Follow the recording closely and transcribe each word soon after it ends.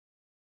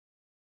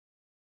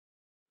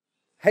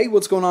Hey,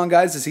 what's going on,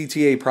 guys? It's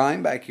ETA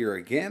Prime back here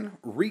again.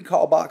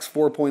 Recalbox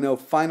 4.0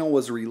 final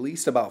was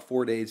released about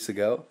 4 days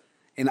ago,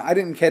 and I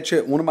didn't catch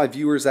it. One of my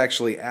viewers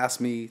actually asked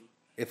me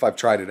if I've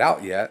tried it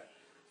out yet,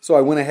 so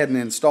I went ahead and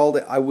installed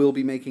it. I will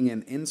be making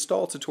an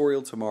install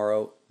tutorial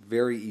tomorrow.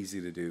 Very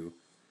easy to do.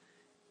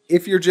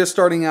 If you're just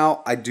starting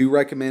out, I do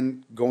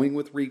recommend going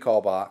with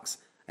Recalbox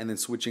and then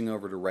switching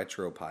over to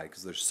RetroPie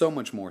because there's so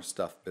much more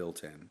stuff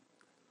built in.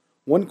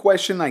 One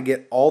question I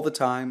get all the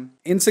time,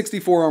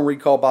 N64 on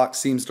Recalbox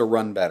seems to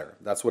run better.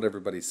 That's what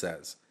everybody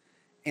says.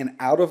 And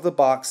out of the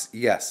box,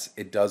 yes,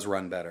 it does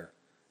run better.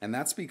 And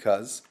that's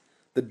because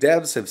the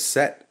devs have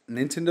set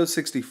Nintendo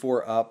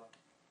 64 up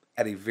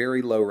at a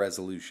very low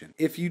resolution.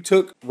 If you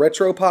took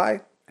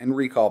RetroPie and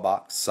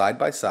Recalbox side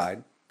by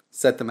side,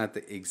 set them at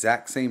the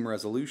exact same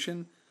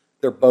resolution,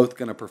 they're both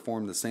going to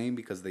perform the same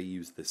because they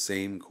use the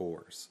same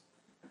cores.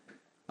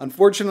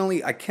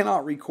 Unfortunately, I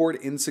cannot record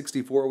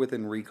N64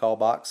 within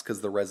Recalbox because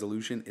the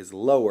resolution is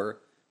lower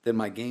than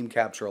my game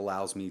capture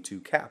allows me to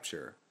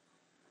capture.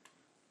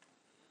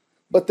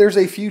 But there's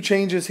a few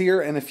changes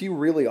here and a few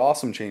really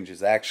awesome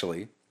changes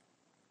actually.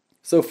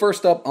 So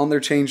first up on their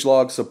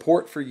changelog,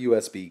 support for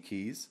USB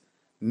keys,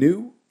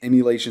 new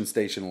emulation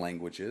station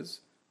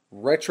languages,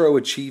 retro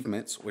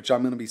achievements, which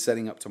I'm going to be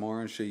setting up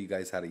tomorrow and show you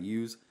guys how to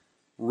use.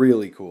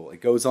 Really cool. It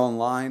goes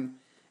online.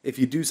 If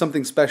you do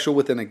something special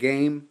within a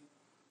game,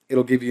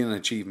 it'll give you an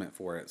achievement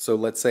for it. So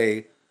let's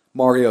say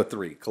Mario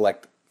 3,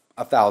 collect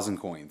 1,000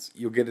 coins.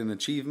 You'll get an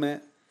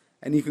achievement,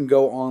 and you can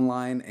go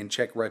online and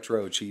check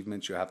retro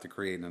achievements. You'll have to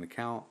create an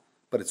account,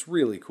 but it's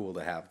really cool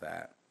to have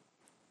that.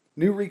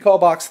 New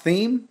Recalbox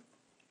theme,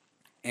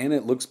 and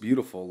it looks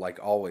beautiful like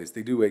always.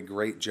 They do a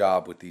great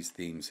job with these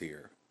themes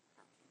here.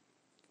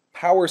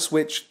 Power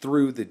switch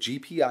through the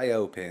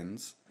GPIO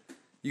pins.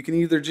 You can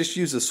either just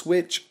use a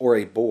switch or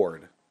a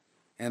board.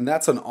 And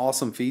that's an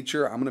awesome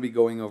feature. I'm going to be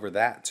going over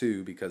that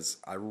too because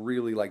I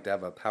really like to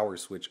have a power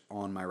switch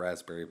on my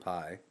Raspberry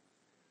Pi.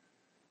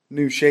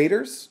 New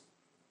shaders.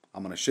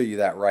 I'm going to show you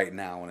that right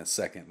now in a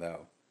second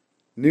though.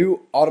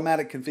 New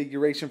automatic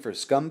configuration for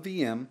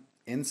ScumVM,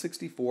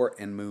 N64,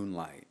 and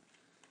Moonlight.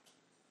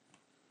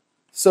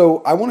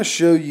 So I want to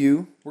show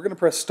you, we're going to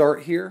press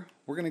start here.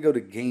 We're going to go to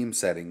game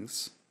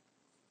settings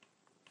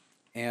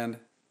and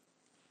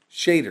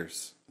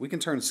shaders. We can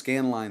turn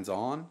scan lines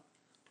on,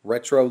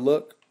 retro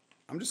look.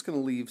 I'm just going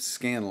to leave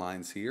scan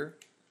lines here,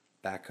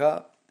 back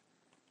up,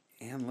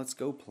 and let's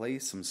go play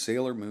some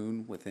Sailor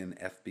Moon within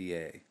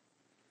FBA.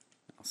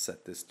 I'll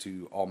set this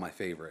to all my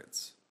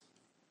favorites.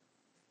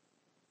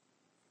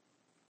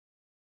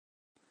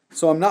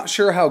 So I'm not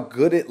sure how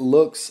good it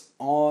looks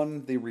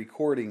on the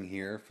recording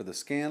here for the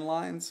scan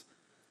lines.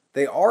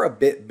 They are a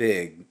bit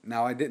big.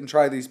 Now I didn't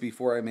try these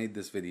before I made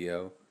this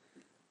video.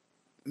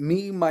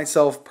 Me,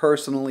 myself,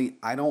 personally,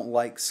 I don't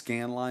like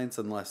scan lines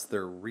unless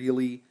they're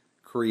really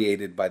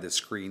created by the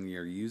screen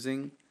you're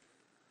using.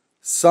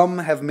 Some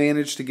have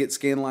managed to get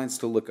scan lines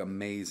to look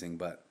amazing,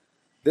 but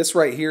this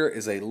right here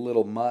is a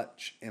little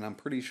much, and I'm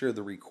pretty sure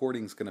the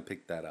recording's going to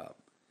pick that up.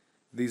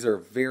 These are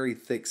very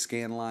thick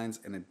scan lines,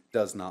 and it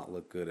does not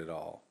look good at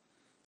all.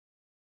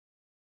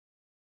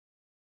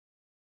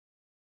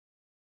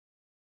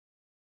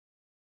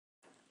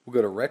 We'll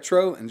go to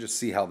retro and just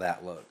see how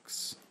that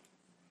looks.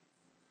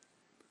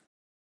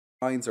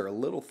 Lines are a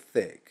little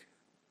thick.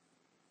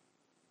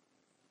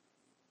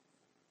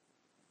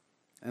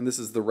 And this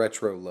is the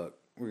retro look.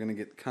 We're going to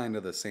get kind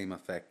of the same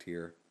effect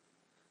here.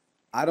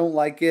 I don't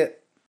like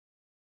it.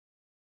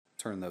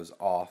 Turn those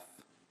off.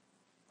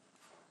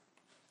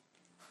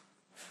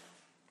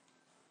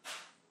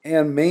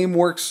 And MAME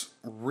works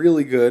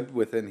really good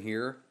within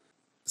here.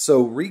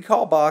 So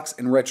Recalbox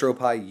and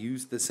RetroPie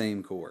use the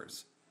same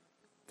cores.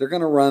 They're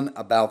going to run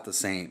about the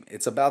same.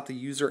 It's about the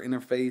user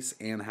interface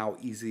and how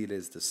easy it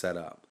is to set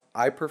up.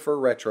 I prefer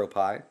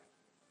RetroPie.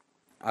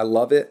 I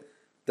love it.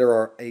 There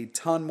are a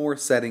ton more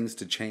settings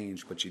to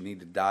change, but you need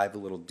to dive a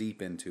little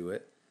deep into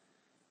it.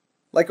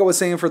 Like I was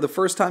saying, for the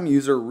first time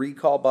user,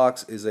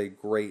 Recalbox is a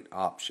great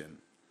option.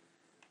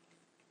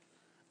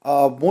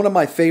 One of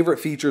my favorite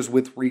features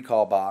with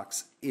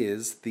Recalbox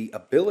is the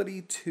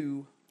ability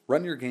to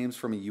run your games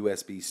from a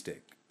USB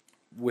stick.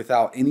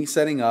 Without any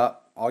setting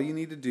up, all you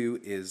need to do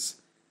is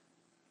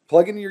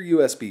plug in your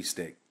USB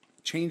stick,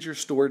 change your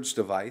storage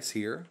device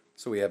here.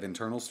 So we have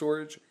internal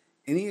storage,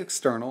 any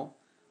external,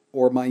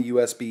 or my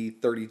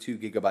USB 32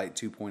 gigabyte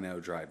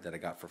 2.0 drive that I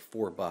got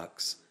for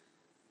 $4.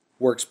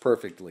 Works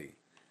perfectly.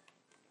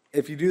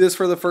 If you do this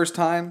for the first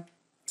time,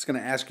 it's going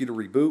to ask you to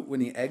reboot when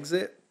you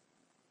exit.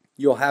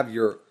 You'll have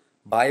your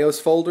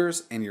BIOS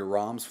folders and your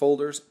ROMs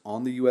folders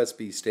on the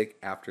USB stick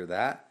after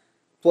that.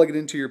 Plug it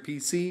into your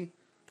PC,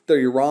 throw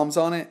your ROMs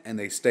on it, and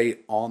they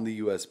stay on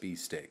the USB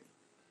stick.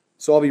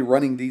 So I'll be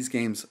running these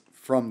games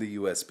from the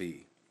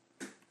USB.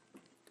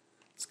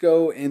 Let's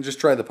go and just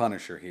try the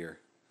Punisher here.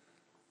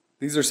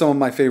 These are some of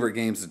my favorite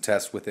games to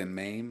test within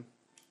MAME.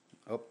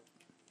 Oh.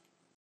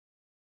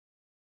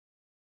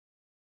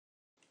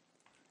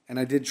 And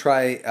I did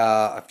try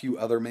a few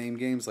other MAME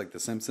games like The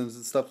Simpsons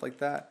and stuff like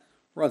that.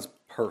 Runs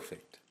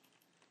perfect.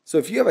 So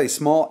if you have a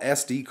small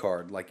SD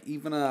card, like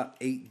even a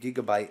 8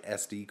 GB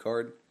SD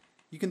card,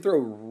 you can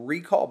throw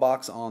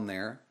Recalbox on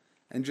there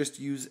and just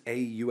use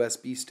a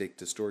USB stick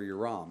to store your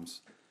ROMs,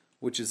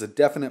 which is a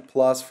definite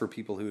plus for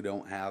people who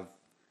don't have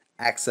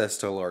access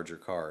to larger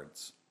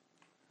cards.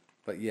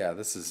 But yeah,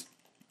 this is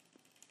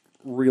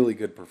really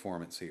good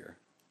performance here.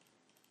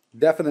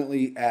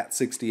 Definitely at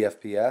 60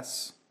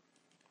 FPS.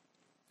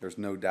 There's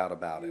no doubt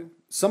about it.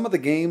 Some of the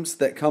games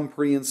that come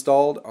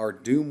pre-installed are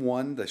Doom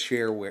 1, the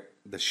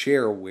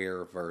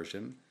shareware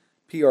version,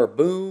 PR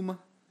Boom,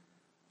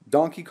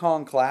 Donkey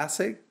Kong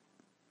Classic,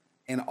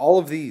 and all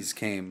of these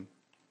came.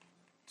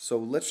 So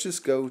let's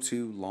just go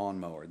to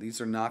Lawnmower. These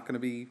are not going to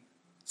be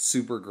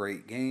super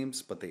great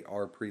games, but they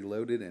are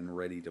preloaded and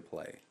ready to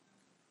play.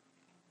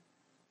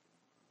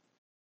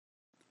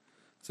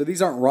 So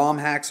these aren't ROM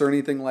hacks or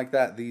anything like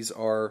that. These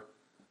are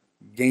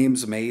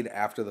games made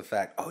after the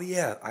fact. Oh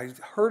yeah, I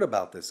heard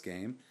about this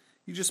game.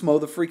 You just mow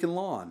the freaking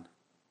lawn.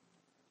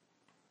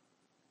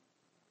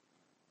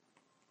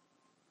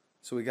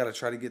 So we got to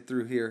try to get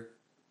through here.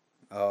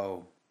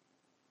 Oh,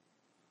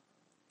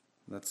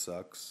 that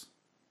sucks.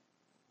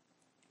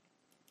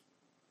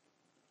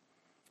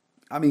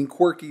 I mean,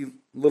 quirky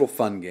little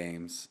fun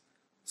games.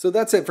 So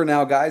that's it for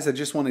now, guys. I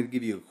just wanted to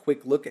give you a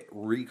quick look at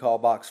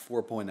Recalbox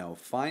 4.0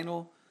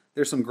 Final.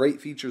 There's some great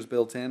features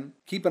built in.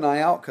 Keep an eye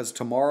out because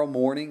tomorrow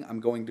morning I'm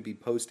going to be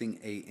posting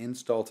a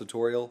install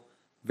tutorial.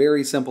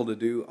 Very simple to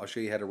do. I'll show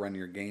you how to run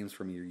your games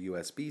from your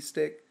USB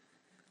stick.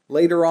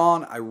 Later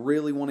on, I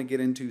really want to get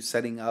into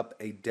setting up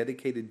a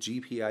dedicated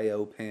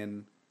GPIO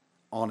pin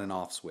on and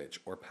off switch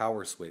or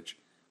power switch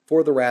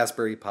for the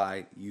Raspberry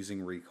Pi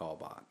using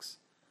Recalbox.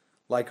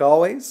 Like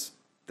always,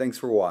 thanks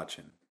for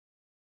watching.